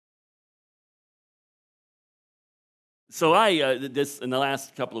So in the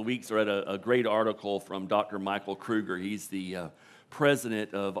last couple of weeks, I read a great article from Dr. Michael Kruger. He's the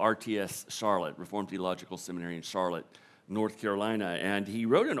president of RTS Charlotte, Reformed Theological Seminary in Charlotte, North Carolina. And he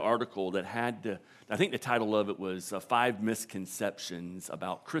wrote an article that had, I think the title of it was 5 Misconceptions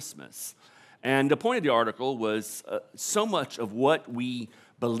About Christmas. And the point of the article was so much of what we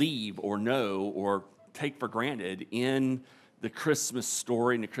believe or know or take for granted in the Christmas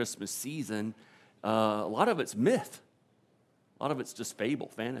story and the Christmas season, a lot of it's myth. A lot of it's just fable,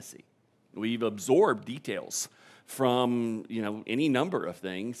 fantasy. We've absorbed details from, any number of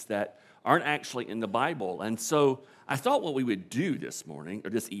things that aren't actually in the Bible. And so I thought what we would do this morning, or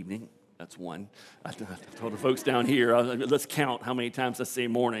this evening, that's one. I told the folks down here, let's count how many times I say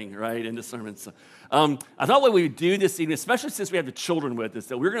morning, right, in the sermon. So, I thought what we would do this evening, especially since we have the children with us,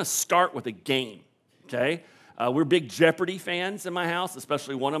 that we're going to start with a game, okay? We're big Jeopardy fans in my house,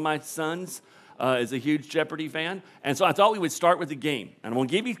 especially one of my sons. Is a huge Jeopardy fan. And so I thought we would start with a game. And I'm going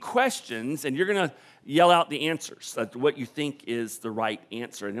to give you questions, and you're going to yell out the answers, what you think is the right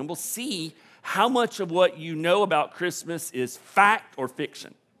answer. And then we'll see how much of what you know about Christmas is fact or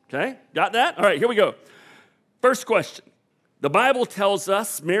fiction. Okay? Got that? All right, here we go. First question. The Bible tells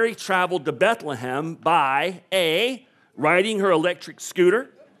us Mary traveled to Bethlehem by A, riding her electric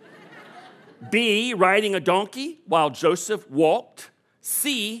scooter, B, riding a donkey while Joseph walked,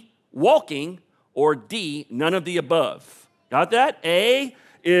 C, walking, or D, none of the above. Got that? A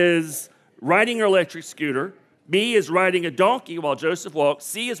is riding her electric scooter. B is riding a donkey while Joseph walked.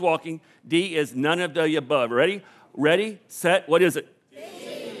 C is walking. D is none of the above. Ready? Ready, set, what is it? D.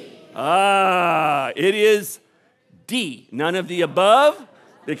 It is D, none of the above,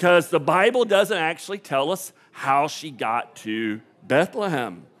 because the Bible doesn't actually tell us how she got to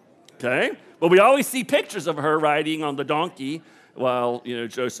Bethlehem. Okay? Well, we always see pictures of her riding on the donkey while,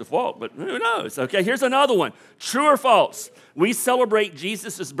 Joseph walked, but who knows? Okay, here's another one. True or false? We celebrate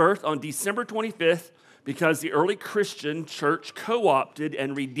Jesus' birth on December 25th because the early Christian church co-opted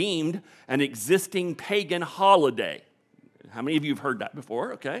and redeemed an existing pagan holiday. How many of you have heard that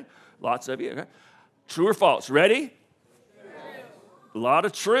before? Okay, lots of you. Okay. True or false? Ready? Yes. A lot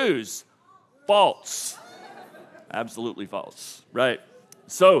of trues. False. Absolutely false. Right.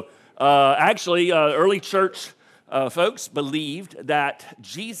 So, early church folks believed that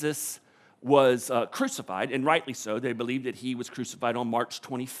Jesus was crucified, and rightly so. They believed that he was crucified on March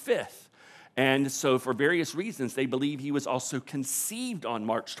 25th. And so for various reasons, they believe he was also conceived on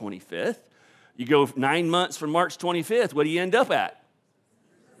March 25th. You go 9 months from March 25th, what do you end up at?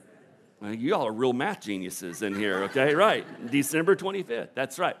 Well, you all are real math geniuses in here, okay? Right, December 25th,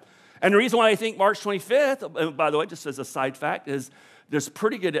 that's right. And the reason why I think March 25th, by the way, just as a side fact, is there's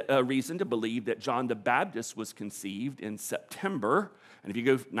pretty good reason to believe that John the Baptist was conceived in September. And if you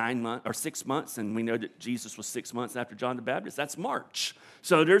go 9 months or 6 months, and we know that Jesus was 6 months after John the Baptist, that's March.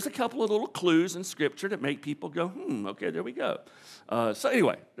 So there's a couple of little clues in Scripture that make people go, okay, there we go. So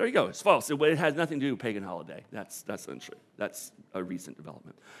anyway, there you go. It's false. It has nothing to do with pagan holiday. That's untrue. That's a recent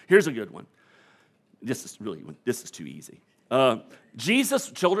development. Here's a good one. This is too easy.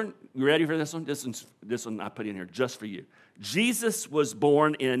 Jesus, children, you ready for this one? This one I put in here just for you. Jesus was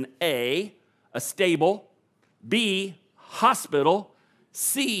born in A, a stable, B, hospital,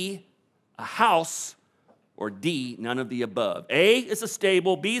 C, a house, or D, none of the above. A is a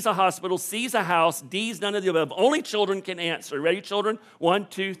stable, B is a hospital, C is a house, D is none of the above. Only children can answer. Ready, children? 1,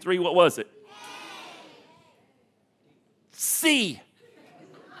 2, 3, what was it? C,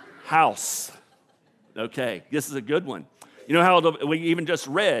 house. Okay, this is a good one. You know how we even just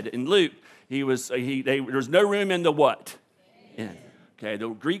read in Luke, there's no room in the what? Inn. Okay, the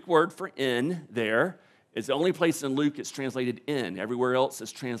Greek word for inn there is the only place in Luke it's translated inn. Everywhere else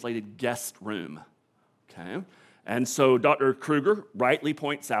it's translated guest room. Okay, and so Dr. Kruger rightly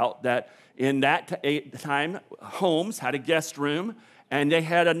points out that in that time, homes had a guest room, and they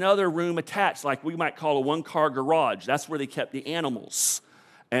had another room attached, like we might call a one-car garage. That's where they kept the animals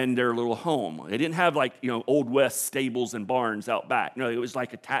and their little home. They didn't have Old West stables and barns out back. No, it was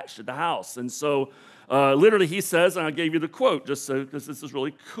like attached to the house. And so literally he says, and I gave you the quote just so, because this is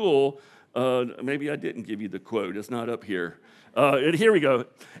really cool. Maybe I didn't give you the quote. It's not up here. Here we go.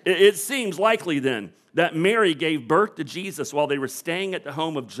 It seems likely then that Mary gave birth to Jesus while they were staying at the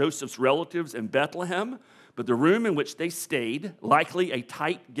home of Joseph's relatives in Bethlehem, but the room in which they stayed, likely a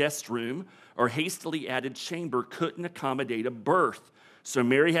tight guest room or hastily added chamber, couldn't accommodate a birth. So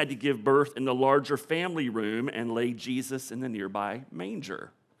Mary had to give birth in the larger family room and lay Jesus in the nearby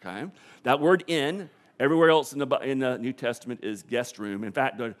manger. Okay, that word "in" everywhere else in the New Testament is guest room. In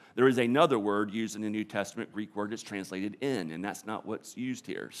fact, there is another word used in the New Testament, Greek word that's translated "in," and that's not what's used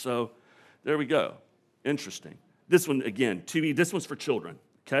here. So there we go. Interesting. This one, again, this one's for children,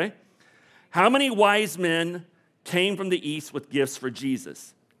 okay? How many wise men came from the east with gifts for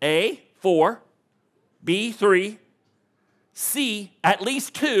Jesus? A, 4, B, 3, C, at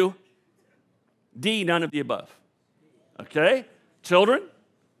least 2, D, none of the above. Okay? Children,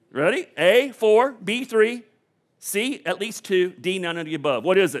 ready? A, 4, B, 3, C, at least 2, D, none of the above.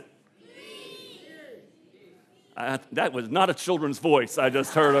 What is it? That was not a children's voice I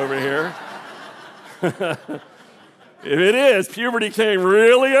just heard over here. If it is, puberty came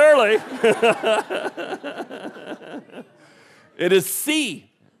really early. It is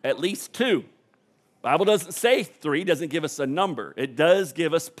C, at least 2. Bible doesn't say 3, doesn't give us a number. It does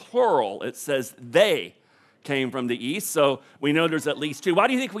give us plural. It says they came from the east, so we know there's at least 2. Why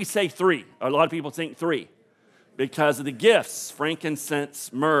do you think we say 3? A lot of people think 3 because of the gifts,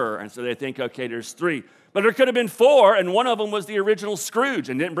 frankincense, myrrh, and so they think, okay, there's 3. But there could have been 4, and one of them was the original Scrooge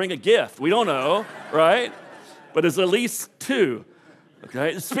and didn't bring a gift. We don't know, right? But it's at least 2.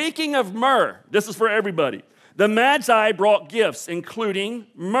 Okay. Speaking of myrrh, this is for everybody. The Magi brought gifts, including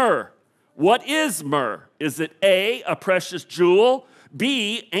myrrh. What is myrrh? Is it A, a precious jewel,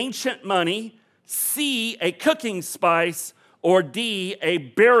 B, ancient money, C, a cooking spice, or D, a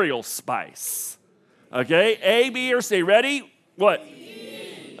burial spice? Okay, A, B, or C. Ready? What?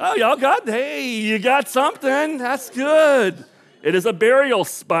 Oh, y'all got, hey, you got something. That's good. It is a burial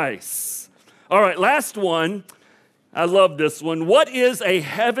spice. All right, last one. I love this one. What is a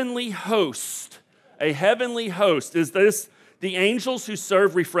heavenly host? A heavenly host. Is this the angels who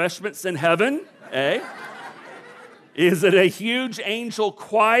serve refreshments in heaven? A. Is it a huge angel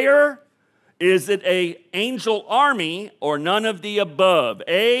choir? Is it an angel army, or none of the above?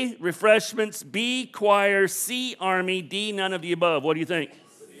 A, refreshments, B, choir, C, army, D, none of the above. What do you think?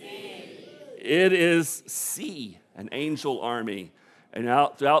 It is C, an angel army. And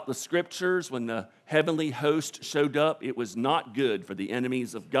throughout the scriptures, when the heavenly host showed up, it was not good for the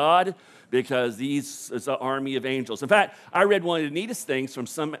enemies of God because these is an army of angels. In fact, I read one of the neatest things from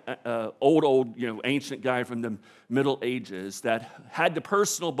some old, ancient guy from the Middle Ages that had the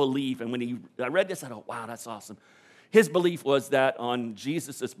personal belief. And when I read this, I thought, wow, that's awesome. His belief was that on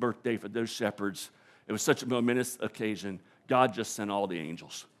Jesus' birthday for those shepherds, it was such a momentous occasion, God just sent all the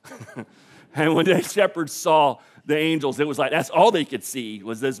angels. And when the shepherds saw the angels, it was like that's all they could see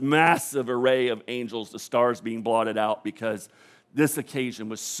was this massive array of angels, the stars being blotted out because this occasion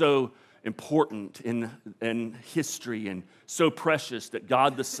was so important in history and so precious that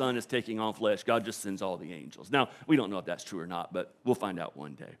God the Son is taking on flesh. God just sends all the angels. Now, we don't know if that's true or not, but we'll find out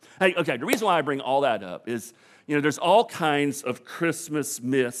one day. Hey, okay, the reason why I bring all that up is, there's all kinds of Christmas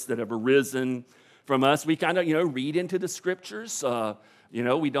myths that have arisen from us. We kind of, read into the scriptures.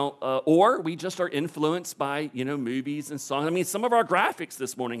 We don't, or we just are influenced by, movies and songs. I mean, some of our graphics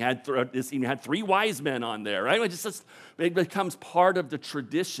this morning had 3 wise men on there, right? It becomes part of the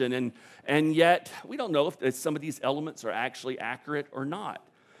tradition, and yet we don't know if some of these elements are actually accurate or not.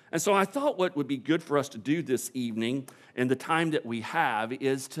 And so I thought what would be good for us to do this evening and the time that we have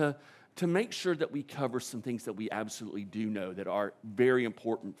is to make sure that we cover some things that we absolutely do know that are very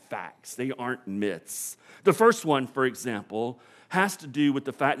important facts. They aren't myths. The first one, for example, has to do with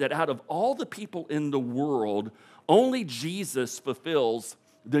the fact that out of all the people in the world, only Jesus fulfills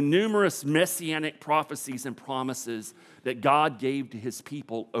the numerous messianic prophecies and promises that God gave to his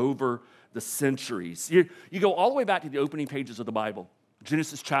people over the centuries. You go all the way back to the opening pages of the Bible,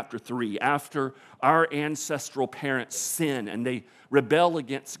 Genesis chapter 3, after our ancestral parents sin and they rebel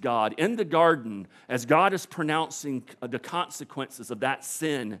against God. In the garden, as God is pronouncing the consequences of that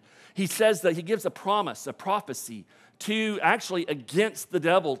sin, he says that he gives a promise, a prophecy, to actually against the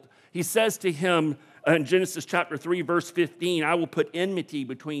devil. He says to him in Genesis chapter 3, verse 15, I will put enmity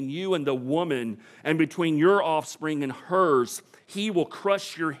between you and the woman and between your offspring and hers. He will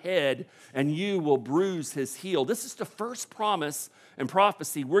crush your head and you will bruise his heel. This is the first promise and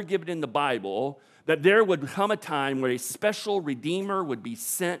prophecy we're given in the Bible that there would come a time where a special Redeemer would be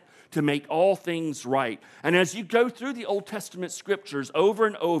sent to make all things right. And as you go through the Old Testament scriptures over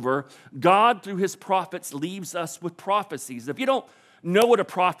and over, God, through his prophets, leaves us with prophecies. If you don't know what a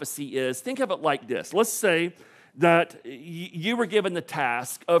prophecy is, think of it like this. Let's say that you were given the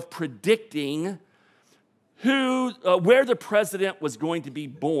task of predicting where the president was going to be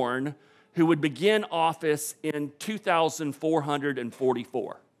born who would begin office in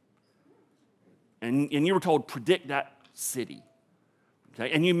 2444. And you were told, predict that city. Okay,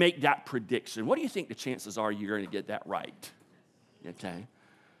 and you make that prediction. What do you think the chances are you're going to get that right? Okay,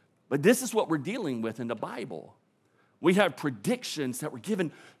 but this is what we're dealing with in the Bible. We have predictions that were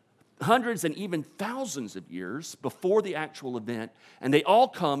given hundreds and even thousands of years before the actual event, and they all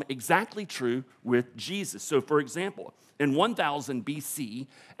come exactly true with Jesus. So, for example, in 1000 BC,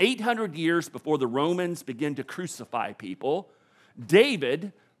 800 years before the Romans begin to crucify people,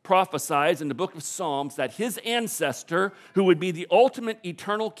 David prophesies in the book of Psalms that his ancestor, who would be the ultimate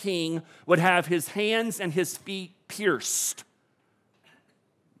eternal king, would have his hands and his feet pierced.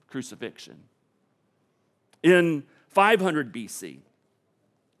 Crucifixion. In 500 BC,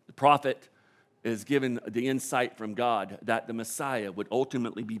 the prophet is given the insight from God that the Messiah would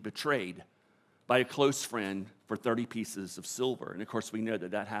ultimately be betrayed by a close friend for 30 pieces of silver. And of course, we know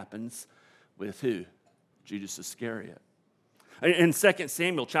that that happens with who? Judas Iscariot. In 2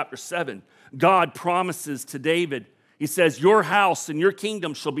 Samuel chapter 7, God promises to David, he says, your house and your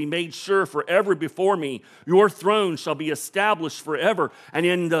kingdom shall be made sure forever before me. Your throne shall be established forever. And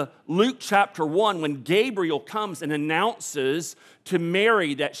in the Luke chapter 1, when Gabriel comes and announces to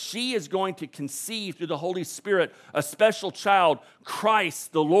Mary that she is going to conceive through the Holy Spirit a special child,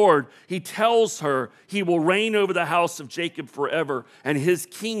 Christ the Lord, he tells her he will reign over the house of Jacob forever, and his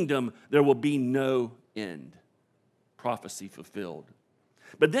kingdom there will be no end. Prophecy fulfilled.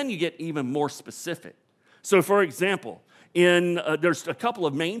 But then you get even more specific. So, for example, there's a couple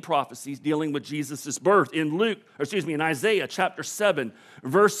of main prophecies dealing with Jesus' birth. In Isaiah chapter 7,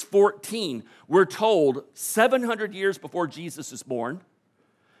 verse 14, we're told 700 years before Jesus is born,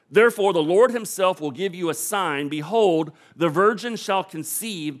 therefore the Lord himself will give you a sign. Behold, the virgin shall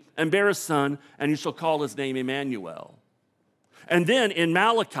conceive and bear a son, and you shall call his name Emmanuel. And then in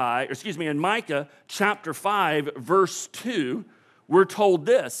Micah chapter 5, verse 2, we're told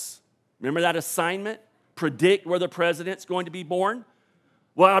this. Remember that assignment? Predict where the president's going to be born?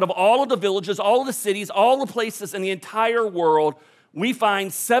 Well, out of all of the villages, all of the cities, all the places in the entire world, we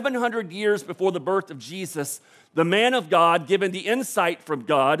find 700 years before the birth of Jesus, the man of God given the insight from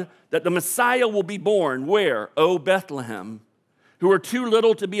God that the Messiah will be born. Where? O Bethlehem, who are too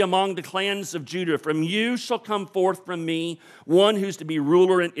little to be among the clans of Judah. From you shall come forth from me one who's to be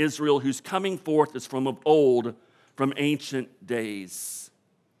ruler in Israel, whose coming forth is from of old, from ancient days.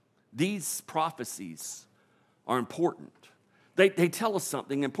 These prophecies are important. They tell us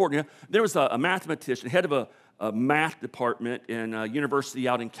something important. There was a mathematician, head of a math department in a university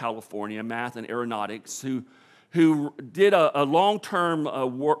out in California, math and aeronautics, who did a long-term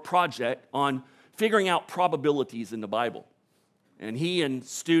project on figuring out probabilities in the Bible. And he and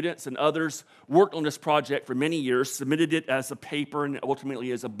students and others worked on this project for many years, submitted it as a paper and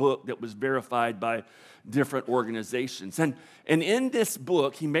ultimately as a book that was verified by different organizations. And in this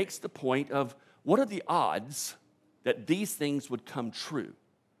book, he makes the point of what are the odds that these things would come true?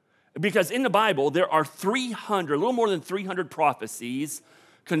 Because in the Bible, there are a little more than 300 prophecies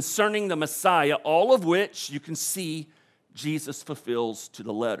concerning the Messiah, all of which you can see Jesus fulfills to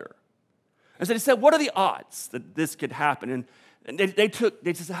the letter. And so they said, what are the odds that this could happen? And they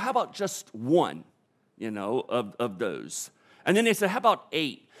said, how about just one, of those? And then they said, how about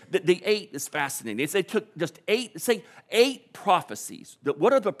 8? The 8 is fascinating. They said, took just 8 prophecies.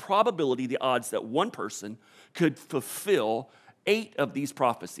 What are the probability, the odds that one person could fulfill 8 of these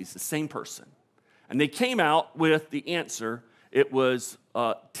prophecies, the same person? And they came out with the answer. It was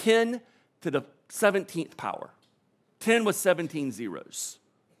 10 to the 17th power. 10 with 17 zeros.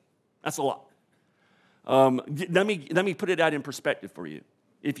 That's a lot. Let me put it out in perspective for you.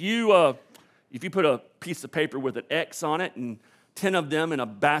 If you put a piece of paper with an X on it and 10 of them in a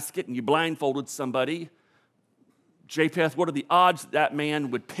basket and you blindfolded somebody, Japheth, what are the odds that man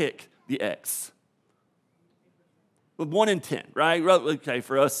would pick the X? Well, 1 in 10, right? Okay,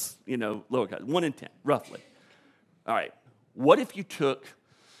 for us, lower guys, 1 in 10, roughly. All right. What if you took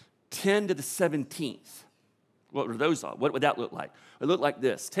 10 to the 17th? What were those odds? What would that look like? It would look like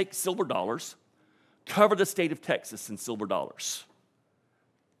this. Take silver dollars. Cover the state of Texas in silver dollars.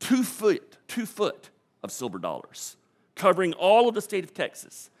 2 foot of silver dollars, covering all of the state of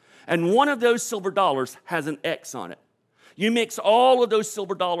Texas. And one of those silver dollars has an X on it. You mix all of those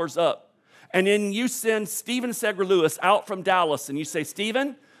silver dollars up, and then you send Stephen Seger Lewis out from Dallas, and you say,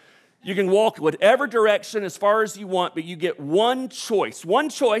 Stephen, you can walk whatever direction as far as you want, but you get one choice,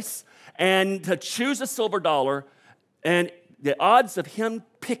 and to choose a silver dollar, and the odds of him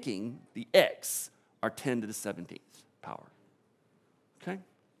picking the X are 10 to the 17th power. Okay?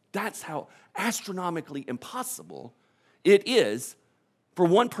 That's how astronomically impossible it is for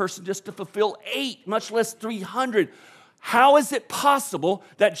one person just to fulfill 8, much less 300. How is it possible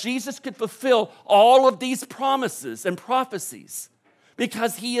that Jesus could fulfill all of these promises and prophecies?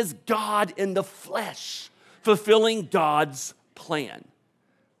 Because he is God in the flesh, fulfilling God's plan.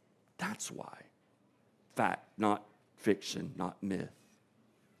 That's why. Fact, not fiction, not myth.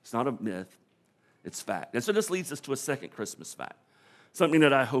 It's not a myth. It's fact. And so this leads us to a second Christmas fact, something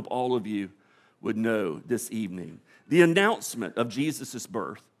that I hope all of you would know this evening. The announcement of Jesus'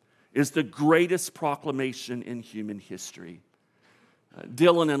 birth is the greatest proclamation in human history.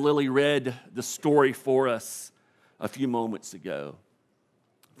 Dylan and Lily read the story for us a few moments ago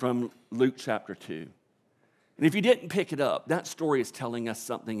from Luke chapter 2. And if you didn't pick it up, that story is telling us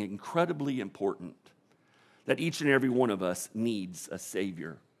something incredibly important, that each and every one of us needs a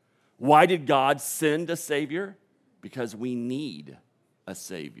Savior. Why did God send a Savior? Because we need a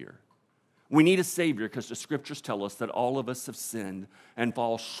Savior. We need a Savior because the Scriptures tell us that all of us have sinned and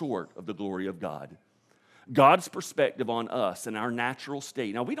fall short of the glory of God. God's perspective on us and our natural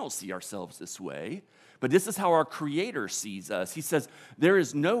state. Now, we don't see ourselves this way, but this is how our Creator sees us. He says, there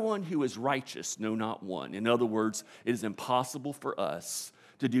is no one who is righteous, no, not one. In other words, it is impossible for us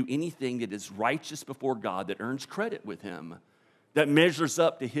to do anything that is righteous before God, that earns credit with Him, that measures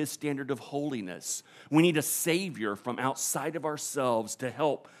up to His standard of holiness. We need a Savior from outside of ourselves to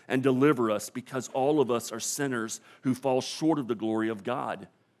help and deliver us, because all of us are sinners who fall short of the glory of God.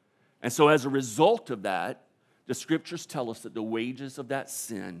 And so as a result of that, the Scriptures tell us that the wages of that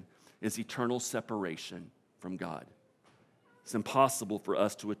sin is eternal separation from God. It's impossible for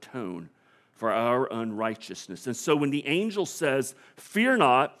us to atone for our unrighteousness. And so when the angel says, "Fear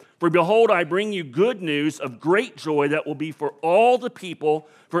not, for behold, I bring you good news of great joy that will be for all the people.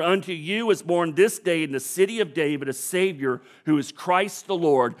 For unto you is born this day in the city of David a Savior who is Christ the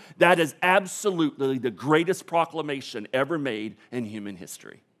Lord," that is absolutely the greatest proclamation ever made in human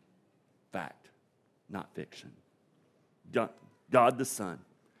history. Fact, not fiction. God the Son,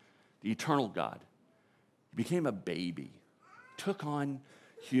 the eternal God, became a baby, took on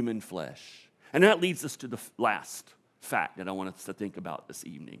human flesh. And that leads us to the last fact that I want us to think about this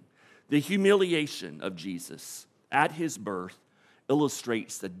evening. The humiliation of Jesus at his birth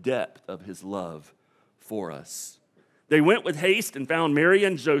illustrates the depth of his love for us. They went with haste and found Mary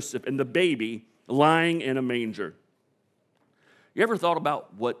and Joseph and the baby lying in a manger. You ever thought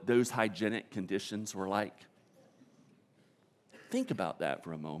about what those hygienic conditions were like? Think about that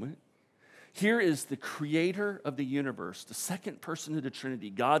for a moment. Here is the creator of the universe, the second person of the Trinity,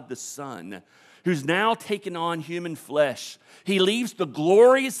 God the Son, who's now taken on human flesh. He leaves the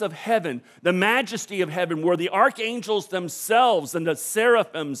glories of heaven, the majesty of heaven, where the archangels themselves and the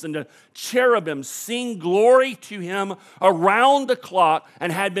seraphims and the cherubim sing glory to him around the clock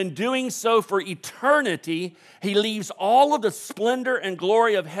and had been doing so for eternity. He leaves all of the splendor and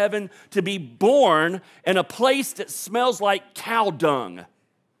glory of heaven to be born in a place that smells like cow dung,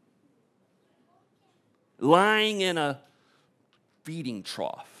 lying in a feeding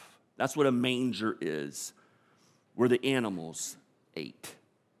trough. That's what a manger is, where the animals ate.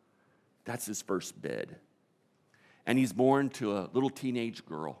 That's his first bed. And he's born to a little teenage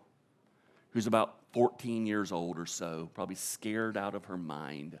girl who's about 14 years old or so, probably scared out of her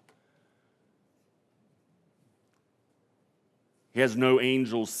mind. He has no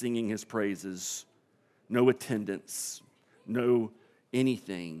angels singing his praises, no attendants, no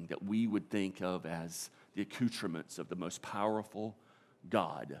anything that we would think of as the accoutrements of the most powerful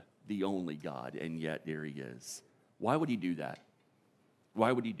God, the only God, and yet there he is. Why would he do that?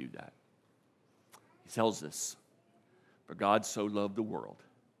 Why would he do that? He tells us, for God so loved the world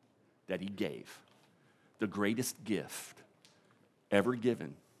that he gave the greatest gift ever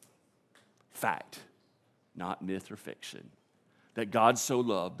given. Fact, not myth or fiction. That God so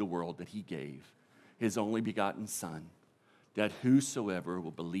loved the world that he gave his only begotten Son, that whosoever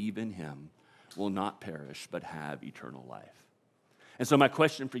will believe in him will not perish but have eternal life. And so my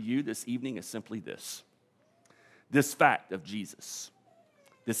question for you this evening is simply this. This fact of Jesus,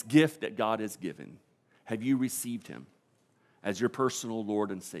 this gift that God has given, have you received him as your personal Lord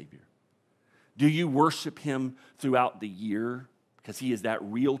and Savior? Do you worship him throughout the year because he is that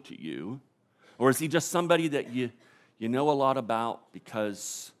real to you? Or is he just somebody that you know a lot about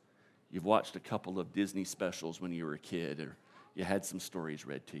because you've watched a couple of Disney specials when you were a kid, or you had some stories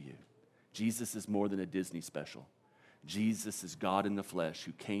read to you? Jesus is more than a Disney special. Jesus is God in the flesh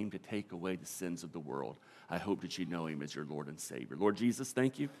who came to take away the sins of the world. I hope that you know him as your Lord and Savior. Lord Jesus,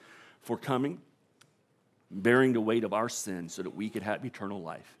 thank you for coming, bearing the weight of our sins so that we could have eternal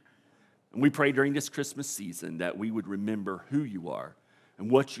life. And we pray during this Christmas season that we would remember who you are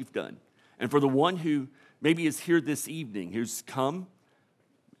and what you've done. And for the one who maybe is here this evening, who's come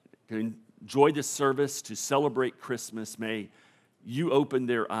to enjoy this service, to celebrate Christmas, may you open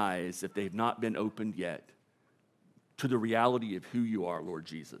their eyes, if they've not been opened yet, to the reality of who you are, Lord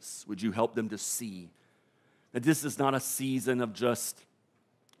Jesus. Would you help them to see that this is not a season of just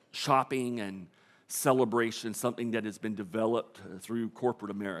shopping and celebration, something that has been developed through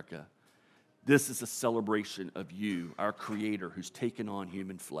corporate America. This is a celebration of you, our Creator, who's taken on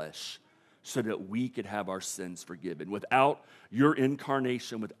human flesh so that we could have our sins forgiven. Without your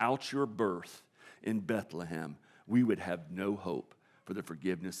incarnation, without your birth in Bethlehem, we would have no hope for the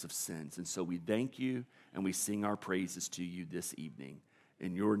forgiveness of sins. And so we thank you and we sing our praises to you this evening.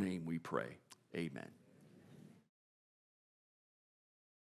 In your name we pray. Amen.